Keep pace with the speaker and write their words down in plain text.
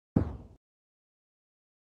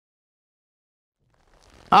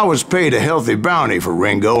I was paid a healthy bounty for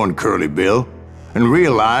Ringo and Curly Bill, and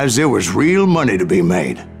realized there was real money to be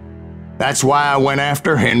made. That's why I went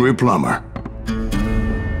after Henry Plummer.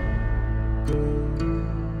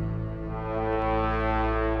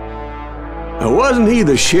 Wasn't he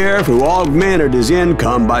the sheriff who augmented his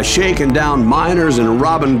income by shaking down miners and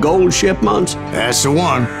robbing gold shipments? That's the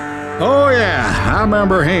one. Oh yeah, I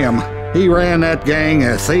remember him. He ran that gang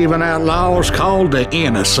of thieving outlaws called the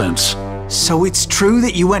Innocents. So it's true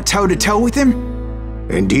that you went toe-to-toe with him?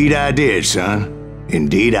 Indeed I did, son.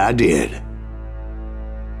 Indeed I did.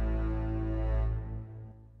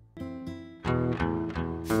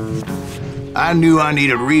 I knew I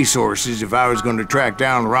needed resources if I was going to track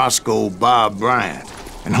down Roscoe Bob Bryant,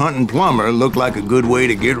 and hunting Plummer looked like a good way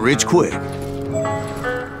to get rich quick.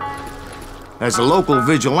 As the local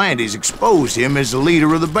vigilantes exposed him as the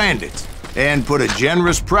leader of the bandits, and put a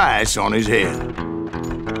generous price on his head.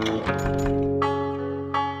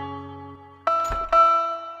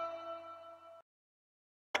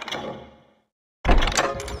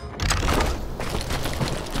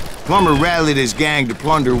 Plummer rallied his gang to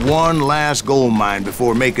plunder one last gold mine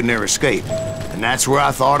before making their escape, and that's where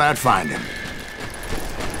I thought I'd find him.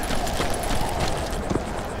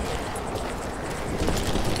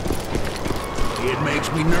 It makes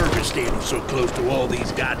me nervous standing so close to all these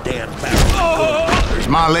goddamn barrels. As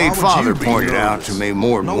my late father pointed out to me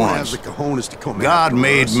more than once, God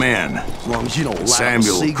made men.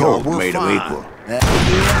 Samuel Colt made them equal. Who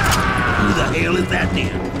the hell is that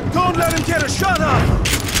then? Don't let him get a shot up!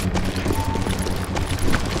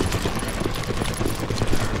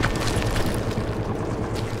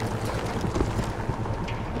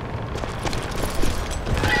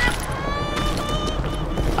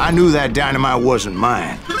 I knew that dynamite wasn't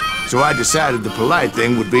mine, so I decided the polite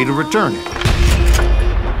thing would be to return it.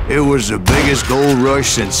 It was the biggest gold rush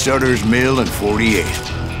since Sutter's Mill in '48.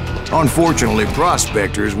 Unfortunately,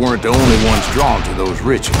 prospectors weren't the only ones drawn to those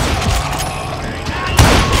riches.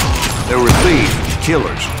 There were thieves and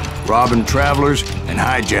killers, robbing travelers and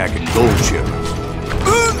hijacking gold shipments.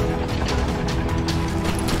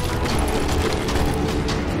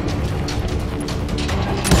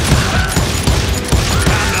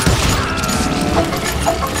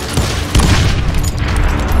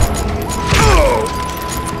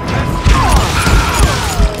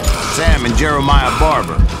 Sam and Jeremiah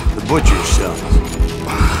Barber, the butcher's sons.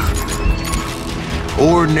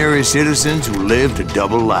 Ordinary citizens who lived a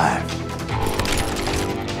double life.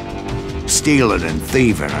 Stealing and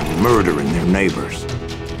thieving and murdering their neighbors.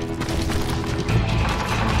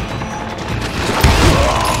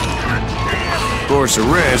 Of course, the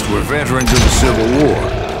rest were veterans of the Civil War.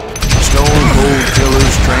 Stone-cold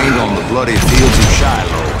killers trained on the bloody fields of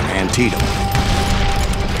Shiloh and Antietam.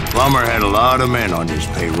 Plummer had a lot of men on his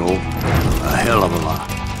payroll. A hell of a lot.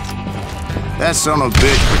 That son of a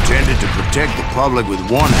bitch pretended to protect the public with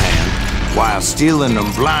one hand while stealing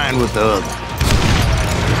them blind with the other.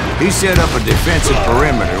 He set up a defensive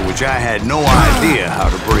perimeter which I had no idea how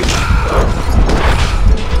to breach.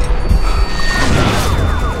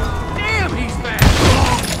 Damn, he's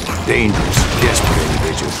fast! Dangerous, desperate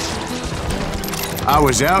individual. I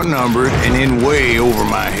was outnumbered and in way over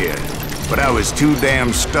my head, but I was too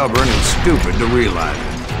damn stubborn and stupid to realize it.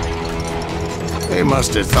 They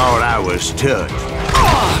must have thought I was touched.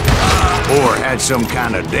 Or had some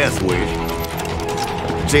kind of death wish.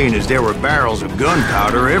 Seeing as there were barrels of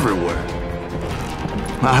gunpowder everywhere.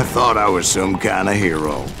 I thought I was some kind of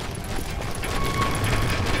hero.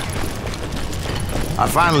 I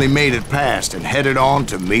finally made it past and headed on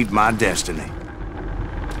to meet my destiny.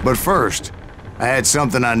 But first, I had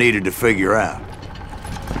something I needed to figure out.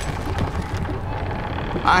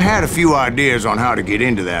 I had a few ideas on how to get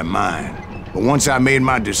into that mine, but once I made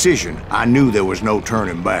my decision, I knew there was no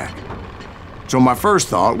turning back. So my first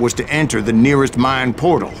thought was to enter the nearest mine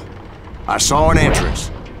portal. I saw an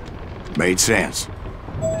entrance. Made sense.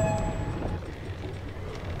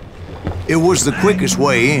 It was the quickest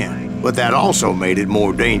way in, but that also made it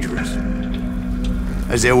more dangerous,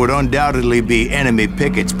 as there would undoubtedly be enemy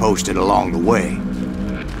pickets posted along the way.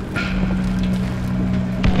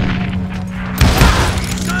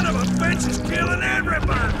 Son of a bitch is killing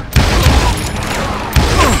everybody!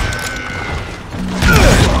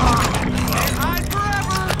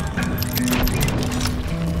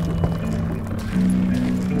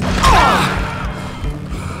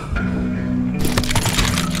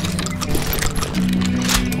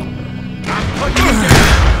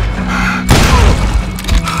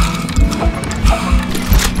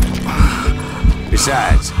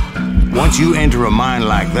 Besides, once you enter a mine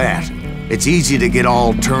like that, it's easy to get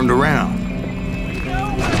all turned around.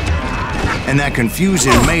 And that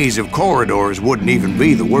confusing maze of corridors wouldn't even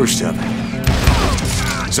be the worst of it.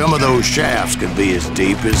 Some of those shafts could be as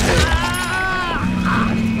deep as hell.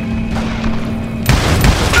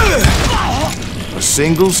 A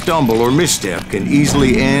single stumble or misstep can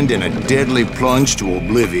easily end in a deadly plunge to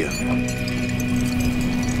oblivion.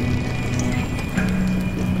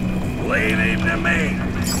 Leave him to me!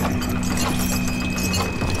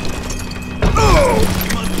 Oh!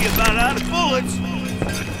 Must be about out of bullets.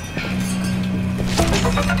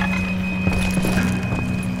 Get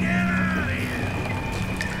out of here!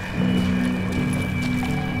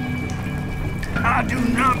 I do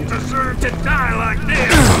not deserve to die like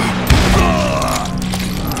this!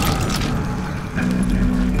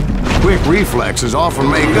 Quick reflexes often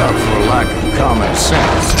make up for a lack of common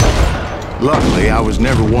sense. Luckily, I was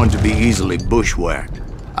never one to be easily bushwhacked.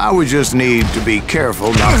 I would just need to be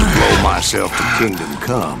careful not to blow myself to kingdom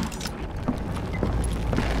come.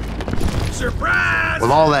 Surprise! With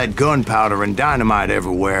all that gunpowder and dynamite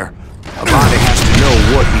everywhere, a body has to know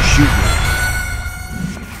what he's shooting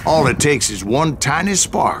at. All it takes is one tiny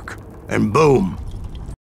spark, and boom.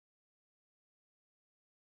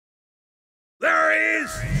 There he is!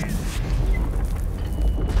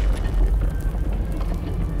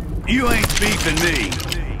 You ain't beefing me.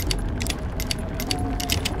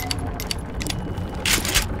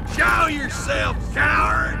 Show yourself,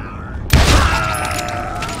 coward!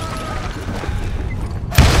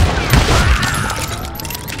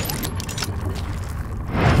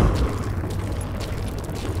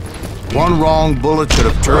 One wrong bullet could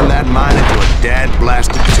have turned that mine into a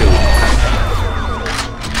dad-blasted tube.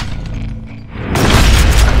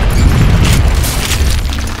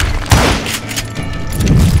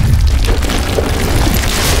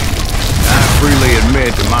 Freely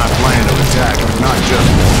admit that my plan of attack was not just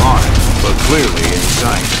moronic, but clearly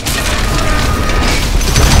insane.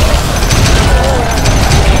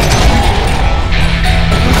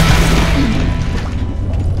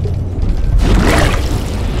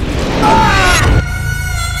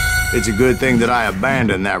 It's a good thing that I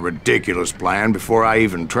abandoned that ridiculous plan before I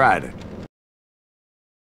even tried it.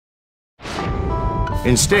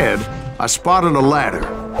 Instead, I spotted a ladder,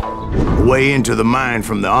 a way into the mine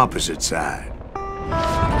from the opposite side.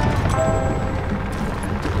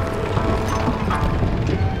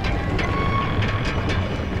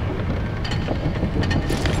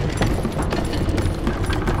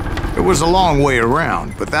 It was a long way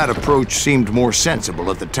around, but that approach seemed more sensible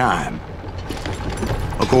at the time.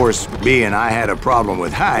 Of course, being I had a problem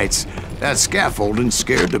with heights, that scaffolding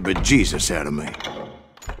scared the bejesus out of me.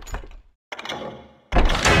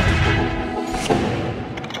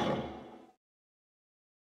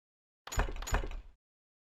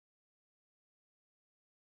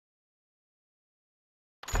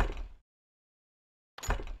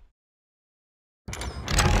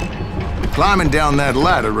 Climbing down that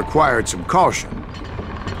ladder required some caution,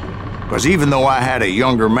 because even though I had a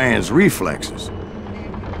younger man's reflexes,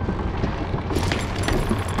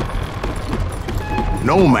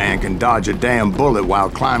 no man can dodge a damn bullet while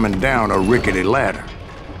climbing down a rickety ladder.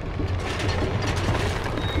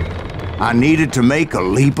 I needed to make a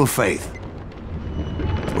leap of faith,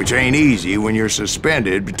 which ain't easy when you're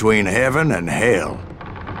suspended between heaven and hell.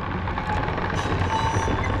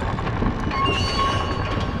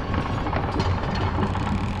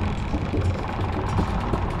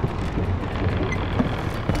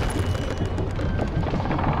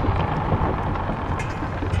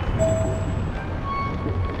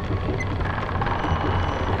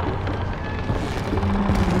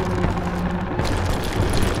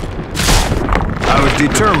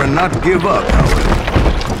 Determined not to give up, however.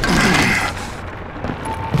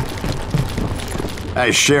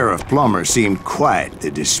 As Sheriff Plummer seemed quite the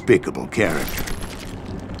despicable character.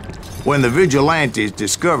 When the vigilantes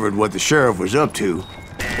discovered what the sheriff was up to,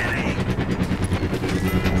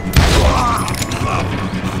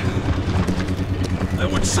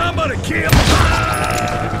 Then would somebody kill?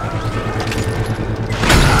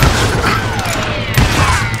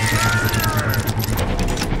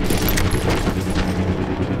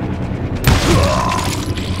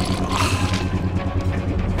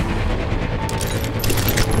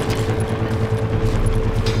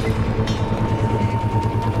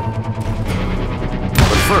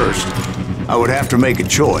 first, I would have to make a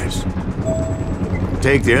choice.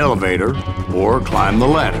 Take the elevator or climb the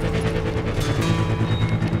ladder.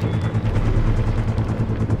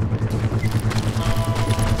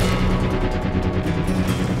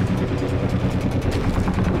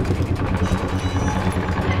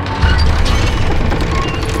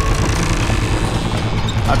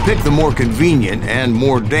 I picked the more convenient and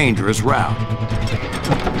more dangerous route.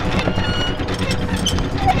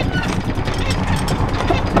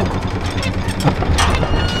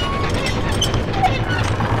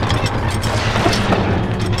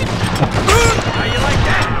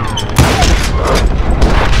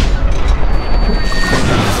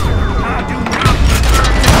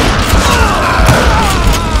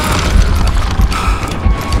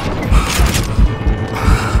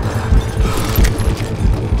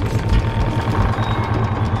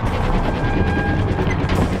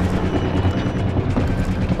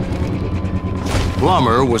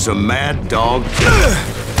 Plummer was a mad dog killer,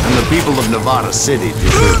 and the people of Nevada City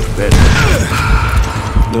deserved better.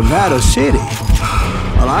 Nevada City?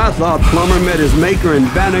 Well, I thought Plummer met his maker in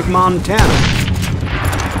Bannock, Montana.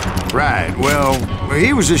 Right, well,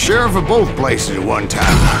 he was the sheriff of both places at one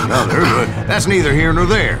time or another, but that's neither here nor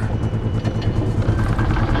there.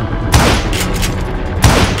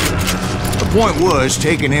 The point was,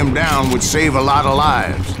 taking him down would save a lot of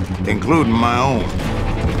lives, including my own.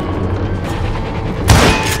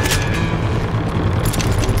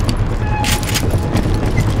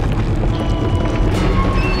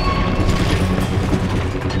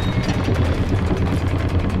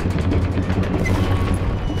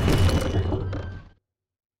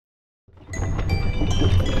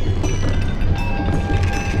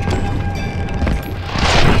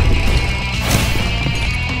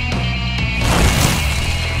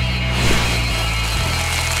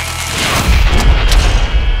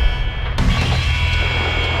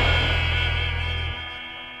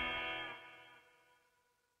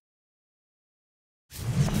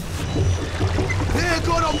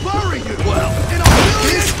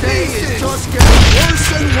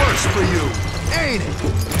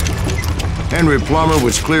 Henry Plummer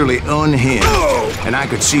was clearly unhinged, and I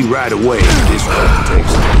could see right away his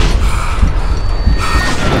reputation.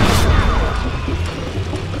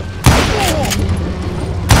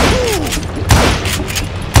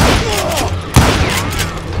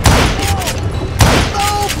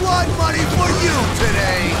 No blood money for you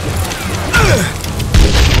today!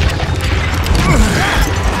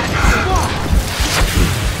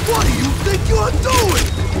 What do you think you're doing?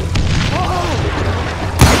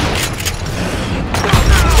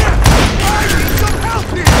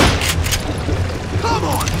 Come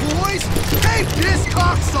on, boys! Take this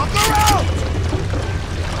cocksucker out!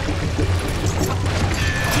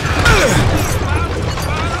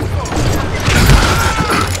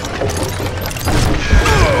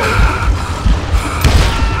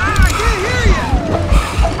 I can't hear you!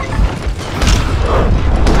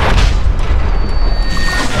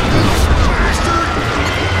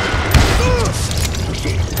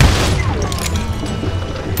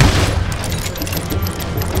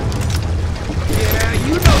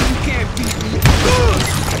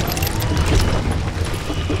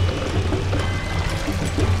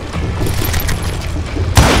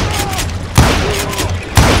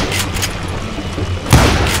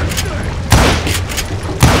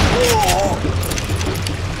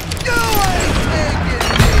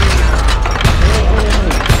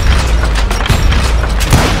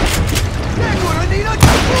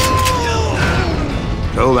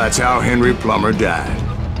 So that's how Henry Plummer died.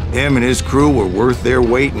 Him and his crew were worth their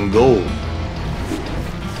weight in gold.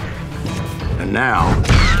 And now,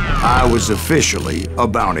 I was officially a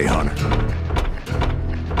bounty hunter.